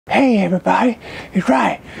Hey everybody, it's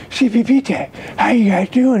Ryan, CPP Tech. How you guys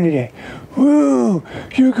doing today? Woo,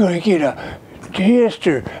 you're gonna get a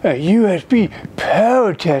tester, a USB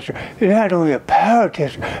power tester. And not only a power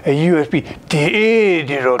tester, a USB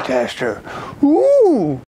digital tester.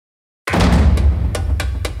 Woo!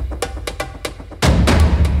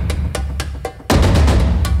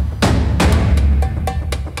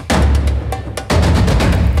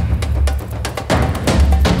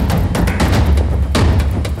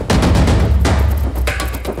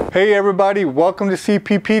 Hey everybody, welcome to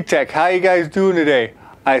CPP Tech. How you guys doing today?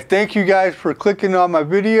 I thank you guys for clicking on my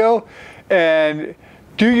video, and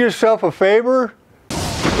do yourself a favor,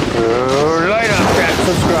 light up that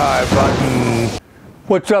subscribe button.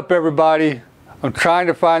 What's up everybody? I'm trying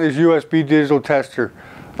to find this USB digital tester.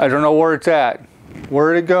 I don't know where it's at.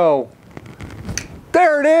 Where'd it go?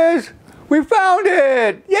 There it is! We found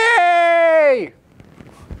it! Yay!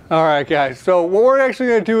 Alright guys, so what we're actually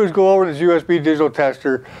going to do is go over this USB digital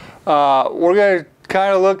tester. We're going to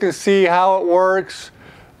kind of look and see how it works.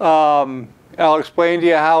 I'll explain to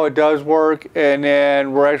you how it does work, and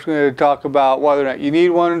then we're actually going to talk about whether or not you need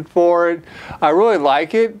one for it. I really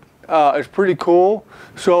like it. It's pretty cool.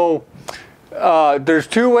 So there's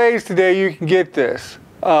two ways today you can get this.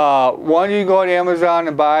 One, you can go on Amazon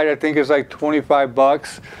and buy it. I think it's like 25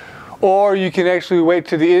 bucks. Or you can actually wait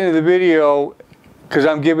to the end of the video, because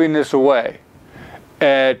I'm giving this away.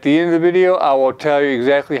 At the end of the video, I will tell you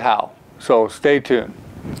exactly how. So stay tuned.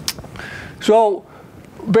 So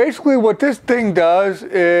basically what this thing does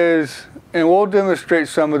is, and we'll demonstrate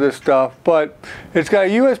some of this stuff, but it's got a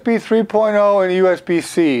USB 3.0 and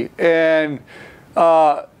USB-C. And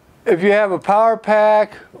if you have a power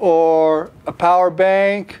pack or a power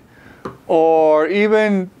bank or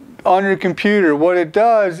even on your computer, what it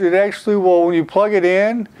does, it actually will, when you plug it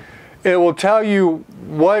in, it will tell you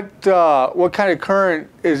what kind of current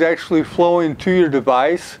is actually flowing to your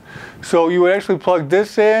device. So you would actually plug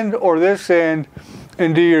this end or this end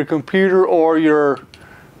into your computer or your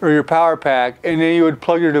power pack, and then you would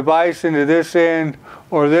plug your device into this end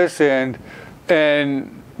or this end,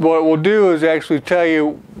 and what it will do is actually tell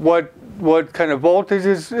you what kind of voltage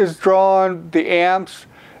is drawn, the amps,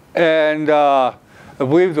 and I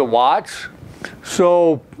believe the watts.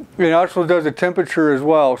 So it also does the temperature as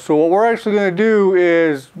well. So what we're actually going to do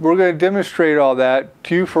is we're going to demonstrate all that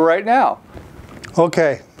to you for right now.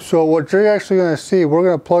 Okay, so what you're actually going to see, we're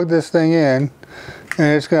going to plug this thing in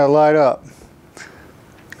and it's going to light up.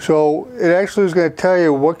 So it actually is going to tell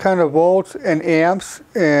you what kind of volts and amps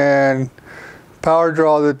and power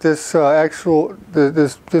draw that this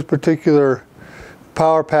this particular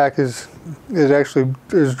power pack is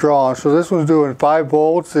drawn. So this one's doing 5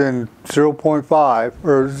 volts and 0.5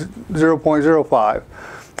 or 0.05.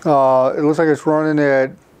 It looks like it's running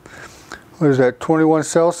at, what is that, 21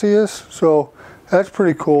 Celsius. So that's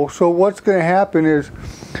pretty cool. So what's going to happen is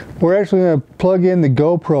we're actually going to plug in the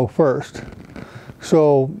GoPro first.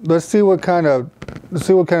 So let's see what kind of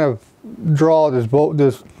draw this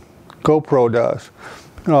GoPro does.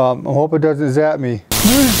 I hope it doesn't zap me.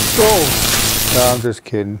 Oh. No, I'm just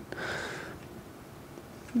kidding.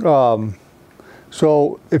 So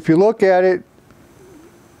if you look at it,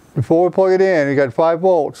 before we plug it in, you got 5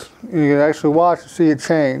 volts. You can actually watch and see it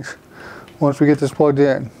change once we get this plugged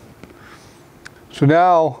in. So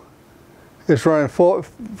now it's running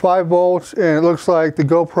 5 volts, and it looks like the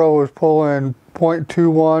GoPro is pulling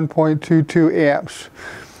 0.21, 0.22 amps.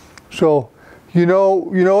 So you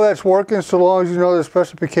know that's working so long as you know the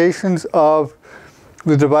specifications of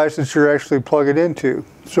the device that you're actually plugging into.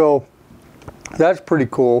 So that's pretty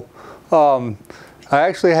cool. I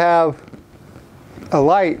actually have a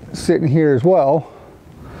light sitting here as well.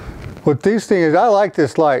 What this thing is, I like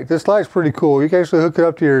this light. This light's pretty cool. You can actually hook it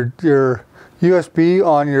up to your USB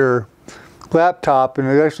on your laptop and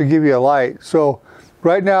it'll actually give you a light. So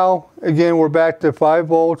right now, again, we're back to 5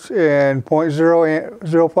 volts and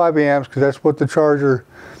 0.05 amps, because that's what the charger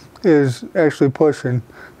is actually pushing.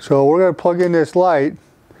 So we're going to plug in this light,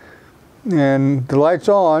 and the light's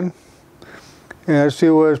on, and let's see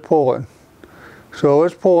what it's pulling. So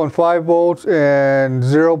it's pulling 5 volts and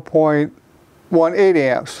 0.18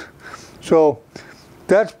 amps. So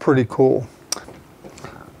that's pretty cool.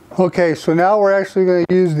 Okay, so now we're actually going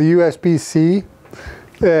to use the USB-C,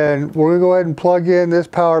 and we're going to go ahead and plug in this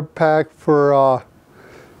power pack for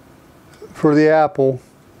the Apple.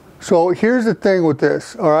 So here's the thing with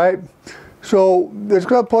this, all right? So it's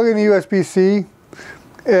going to plug in the USB-C,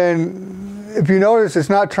 and if you notice, it's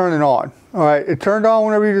not turning on. All right, it turned on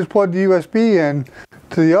whenever you just plugged the USB in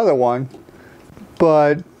to the other one,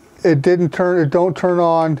 but it don't turn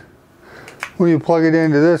on when you plug it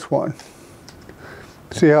into this one.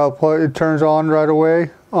 See how it turns on right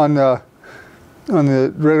away on the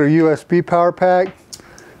regular USB power pack?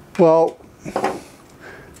 Well,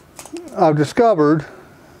 I've discovered,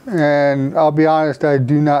 and I'll be honest, I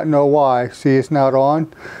do not know why. See, it's not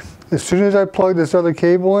on. As soon as I plug this other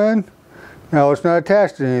cable in, now it's not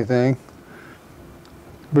attached to anything,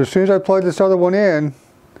 but as soon as I plug this other one in,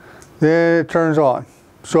 then it turns on.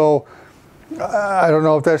 So I don't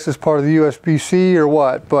know if that's just part of the USB-C or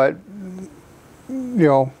what, but you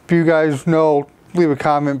know, if you guys know, leave a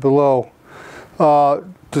comment below.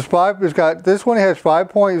 This one has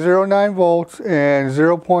 5.09 volts and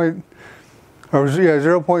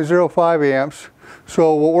 0.05 amps.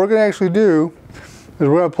 So what we're going to actually do is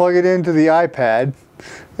we're going to plug it into the iPad,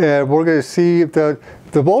 and we're going to see if the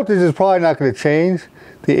voltage is probably not going to change.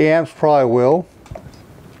 The amps probably will.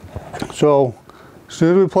 So as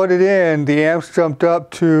soon as we plug it in, the amps jumped up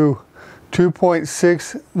to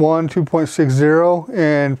 2.61, 2.60,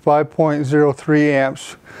 and 5.03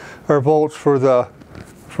 amps or volts for the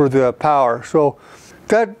power. So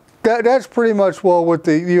that's pretty much, well, with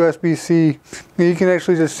the USB-C, you can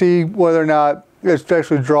actually just see whether or not it's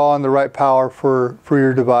actually drawing the right power for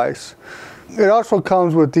your device. It also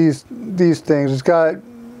comes with these things. It's got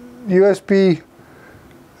USB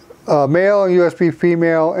male and USB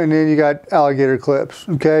female, and then you got alligator clips.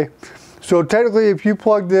 Okay, so technically, if you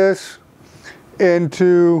plug this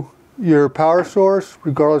into your power source,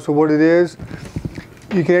 regardless of what it is,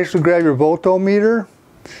 you can actually grab your voltometer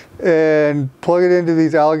and plug it into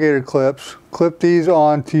these alligator clips. Clip these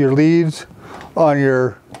onto your leads on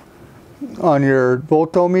your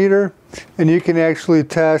voltometer, and you can actually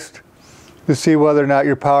test to see whether or not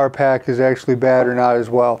your power pack is actually bad or not as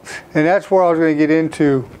well. And that's where I was going to get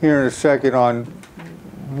into here in a second on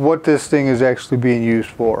what this thing is actually being used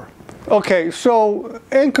for. Okay, so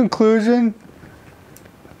in conclusion,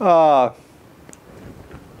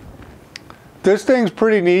 this thing's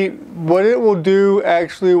pretty neat. What it will do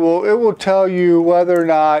actually, it will tell you whether or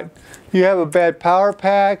not you have a bad power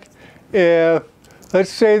pack. If, let's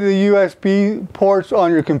say, the USB ports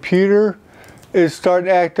on your computer is starting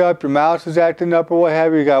to act up, your mouse is acting up or what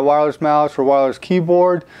have you, you got a wireless mouse or wireless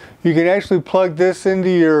keyboard, you can actually plug this into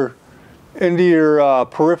your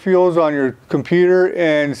peripherals on your computer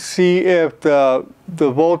and see if the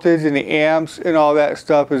voltage and the amps and all that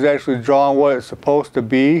stuff is actually drawing what it's supposed to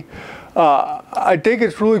be. I think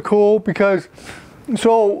it's really cool because,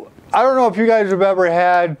 so I don't know if you guys have ever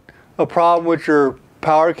had a problem with your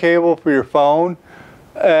power cable for your phone,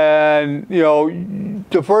 and you know,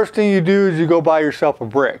 the first thing you do is you go buy yourself a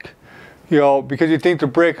brick, you know, because you think the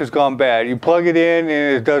brick has gone bad. You plug it in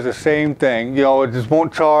and it does the same thing, you know, it just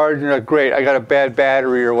won't charge, and you're like, great, I got a bad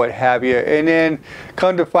battery or what have you, and then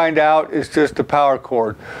come to find out it's just the power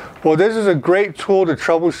cord. Well, this is a great tool to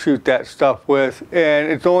troubleshoot that stuff with,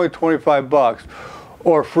 and it's only 25 bucks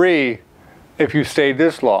or free if you stayed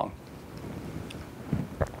this long.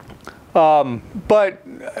 But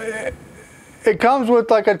it comes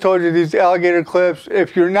with, like I told you, these alligator clips.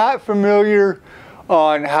 If you're not familiar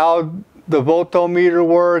on how the voltometer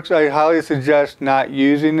works, I highly suggest not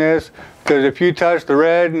using this, because if you touch the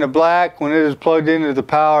red and the black when it is plugged into the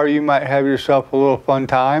power, you might have yourself a little fun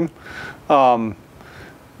time.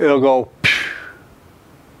 It'll go phew.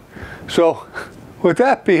 So with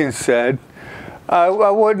that being said, I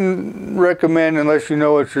wouldn't recommend, unless you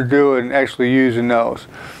know what you're doing, actually using those.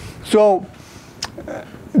 So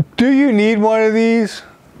do you need one of these?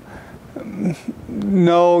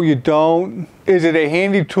 No, you don't. Is it a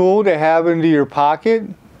handy tool to have into your pocket?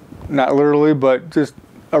 Not literally, but just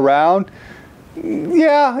around.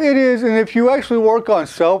 Yeah, it is. And if you actually work on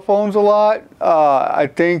cell phones a lot, I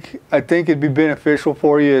think it'd be beneficial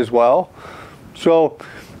for you as well. So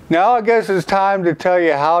now I guess it's time to tell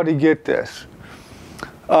you how to get this.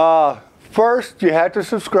 First, you have to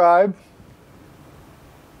subscribe.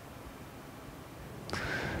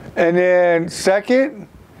 And then second,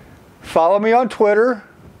 follow me on Twitter.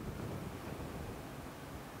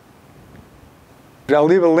 I'll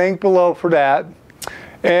leave a link below for that.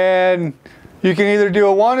 And you can either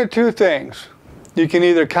do one of two things. You can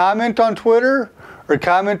either comment on Twitter or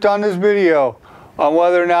comment on this video on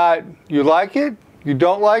whether or not you like it, you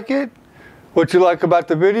don't like it, what you like about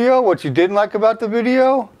the video, what you didn't like about the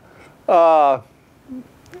video.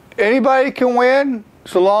 Anybody can win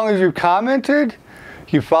so long as you commented,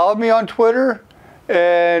 you followed me on Twitter,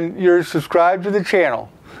 and you're subscribed to the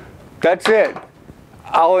channel. That's it.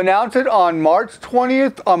 I'll announce it on March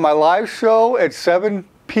 20th on my live show at 7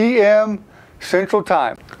 p.m. Central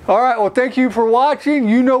Time. All right, well, thank you for watching.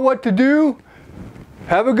 You know what to do.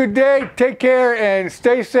 Have a good day, take care, and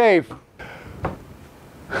stay safe.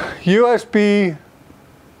 USB